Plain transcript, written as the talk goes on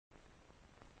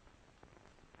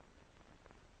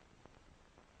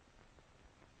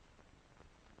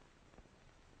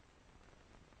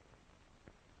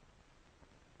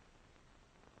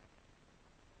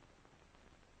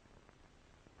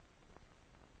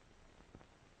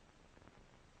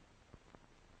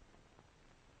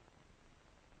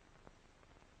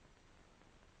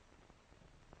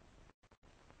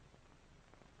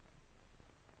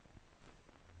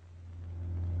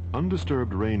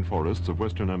undisturbed rainforests of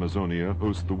western Amazonia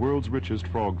host the world's richest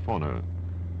frog fauna.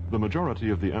 The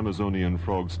majority of the Amazonian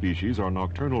frog species are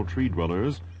nocturnal tree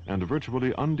dwellers and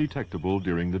virtually undetectable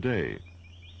during the day.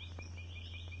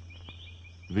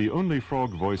 The only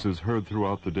frog voices heard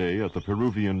throughout the day at the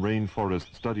Peruvian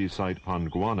rainforest study site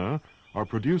Panguana are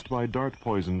produced by dart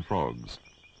poison frogs.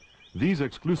 These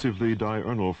exclusively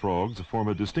diurnal frogs form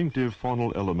a distinctive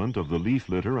faunal element of the leaf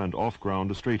litter and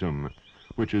off-ground stratum,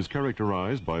 which is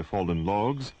characterized by fallen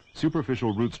logs,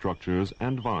 superficial root structures,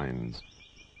 and vines.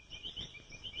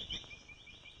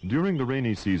 During the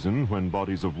rainy season, when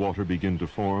bodies of water begin to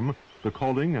form, the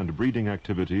calling and breeding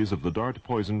activities of the dart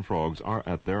poison frogs are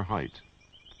at their height.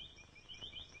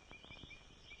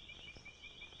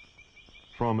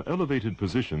 From elevated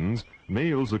positions,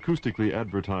 males acoustically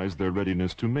advertise their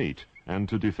readiness to mate and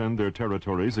to defend their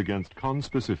territories against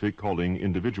conspecific calling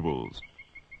individuals.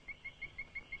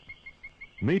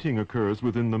 Mating occurs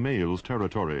within the male's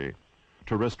territory.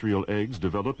 Terrestrial eggs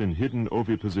develop in hidden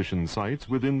oviposition sites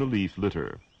within the leaf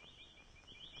litter.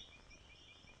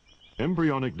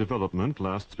 Embryonic development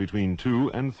lasts between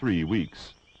 2 and 3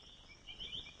 weeks.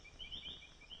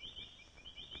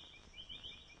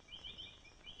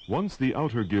 Once the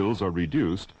outer gills are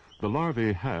reduced, the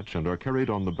larvae hatch and are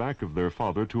carried on the back of their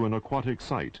father to an aquatic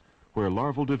site, where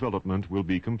larval development will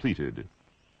be completed.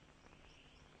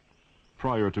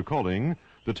 Prior to calling,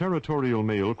 the territorial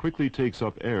male quickly takes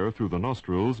up air through the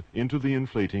nostrils into the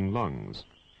inflating lungs.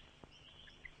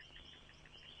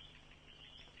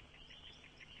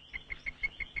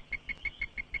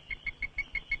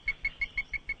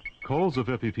 Calls of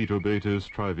Epipetobatus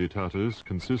trivittatus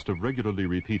consist of regularly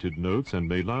repeated notes and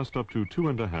may last up to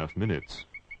 2.5 minutes.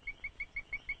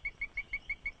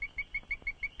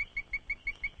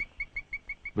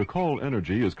 The call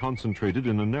energy is concentrated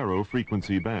in a narrow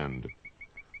frequency band.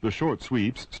 The short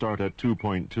sweeps start at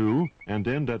 2.2 and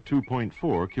end at 2.4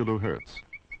 kilohertz.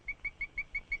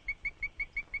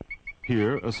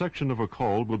 Here, a section of a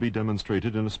call will be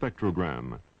demonstrated in a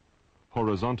spectrogram.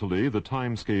 Horizontally, the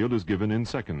time scale is given in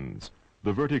seconds.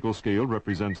 The vertical scale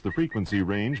represents the frequency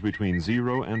range between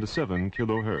 0 and 7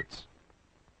 kilohertz.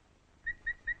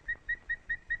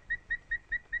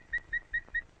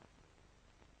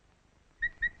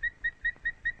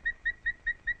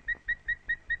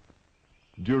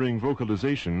 During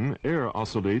vocalization, air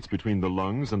oscillates between the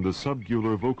lungs and the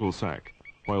subgular vocal sac,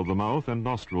 while the mouth and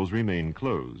nostrils remain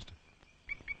closed.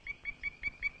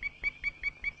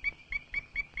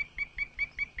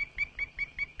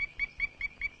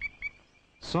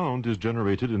 Sound is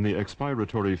generated in the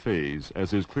expiratory phase,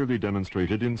 as is clearly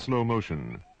demonstrated in slow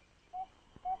motion.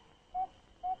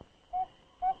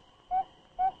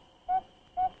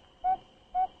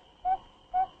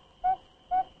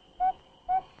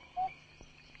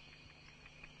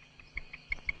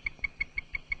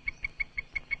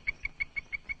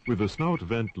 With a snout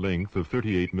vent length of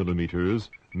 38 millimeters,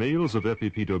 males of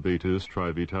Epipetobatus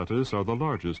trivittatus are the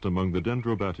largest among the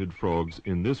dendrobatid frogs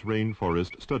in this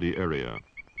rainforest study area.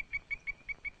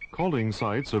 Calling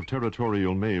sites of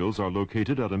territorial males are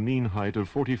located at a mean height of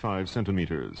 45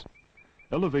 centimeters.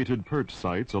 Elevated perch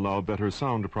sites allow better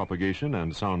sound propagation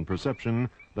and sound perception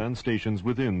than stations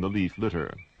within the leaf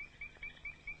litter.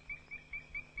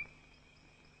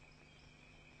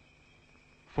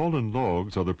 Fallen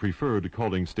logs are the preferred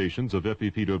calling stations of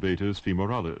Epipetobatus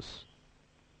femoralis.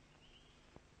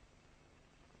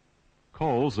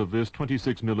 Calls of this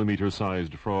 26 millimeter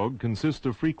sized frog consist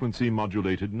of frequency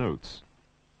modulated notes.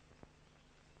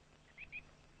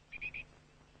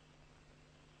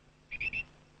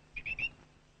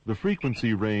 The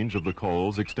frequency range of the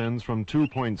calls extends from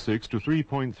 2.6 to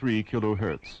 3.3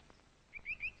 kilohertz.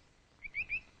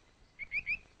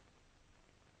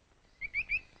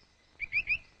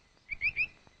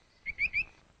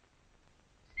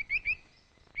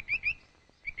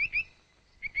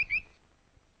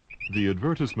 The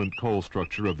advertisement call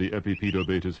structure of the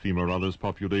Epipetobatus femoralis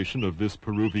population of this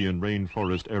Peruvian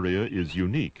rainforest area is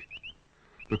unique.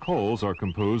 The calls are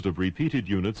composed of repeated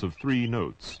units of 3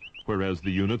 notes, whereas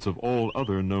the units of all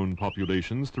other known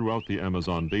populations throughout the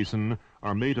Amazon basin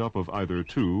are made up of either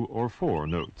 2 or 4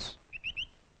 notes.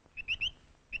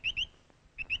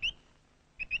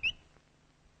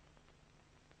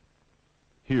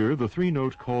 Here, the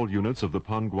 3-note call units of the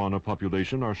Panguana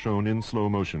population are shown in slow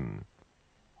motion.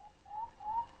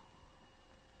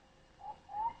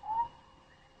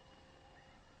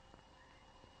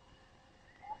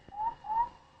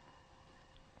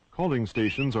 Calling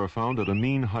stations are found at a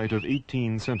mean height of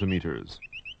 18 centimeters.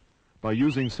 By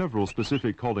using several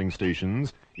specific calling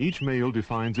stations, each male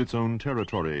defines its own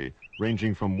territory,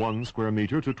 ranging from 1 square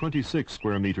meter to 26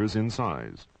 square meters in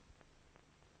size.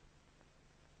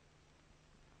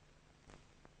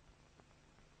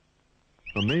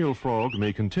 A male frog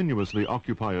may continuously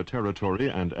occupy a territory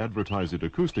and advertise it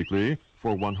acoustically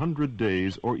for 100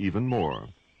 days or even more.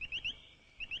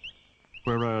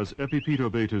 Whereas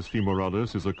Epipetobatus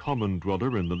femoralis is a common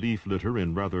dweller in the leaf litter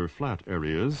in rather flat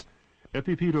areas,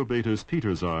 Epipetobatus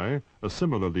petersi, a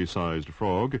similarly sized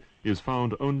frog, is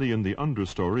found only in the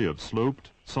understory of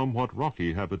sloped, somewhat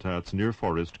rocky habitats near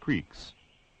forest creeks.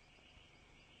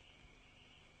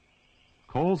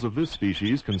 Calls of this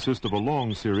species consist of a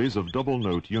long series of double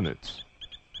note units.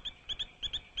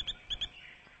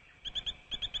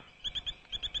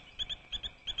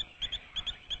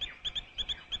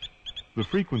 The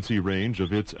frequency range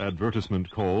of its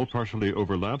advertisement call partially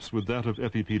overlaps with that of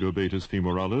Epipetobatus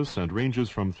femoralis and ranges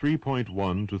from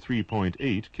 3.1 to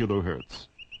 3.8 kilohertz.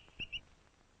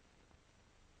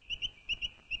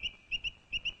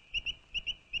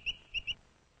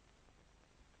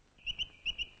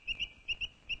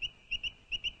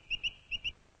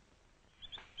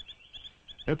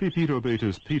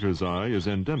 Epipetobatus petersi is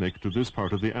endemic to this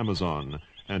part of the Amazon,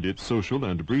 and its social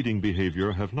and breeding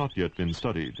behavior have not yet been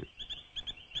studied.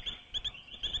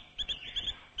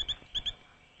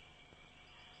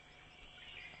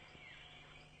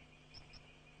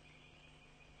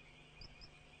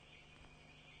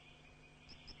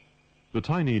 The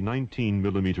tiny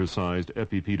 19-millimeter sized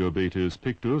Epipetobatus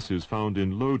pictus is found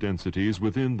in low densities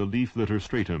within the leaf litter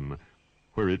stratum,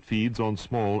 where it feeds on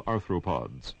small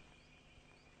arthropods.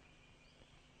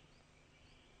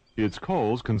 Its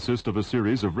calls consist of a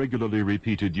series of regularly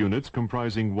repeated units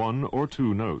comprising 1 or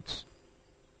 2 notes.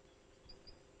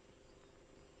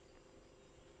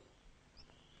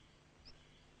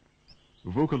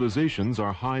 Vocalizations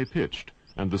are high-pitched,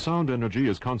 and the sound energy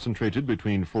is concentrated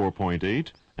between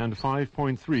 4.8 and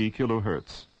 5.3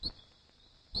 kilohertz.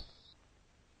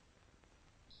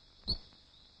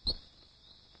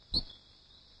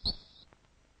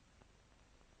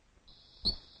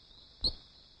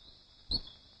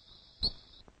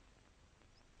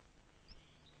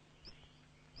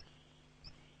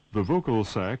 The vocal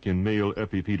sac in male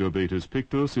Epipetobatus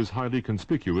pictus is highly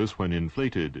conspicuous when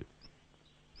inflated.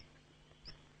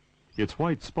 Its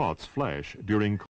white spots flash during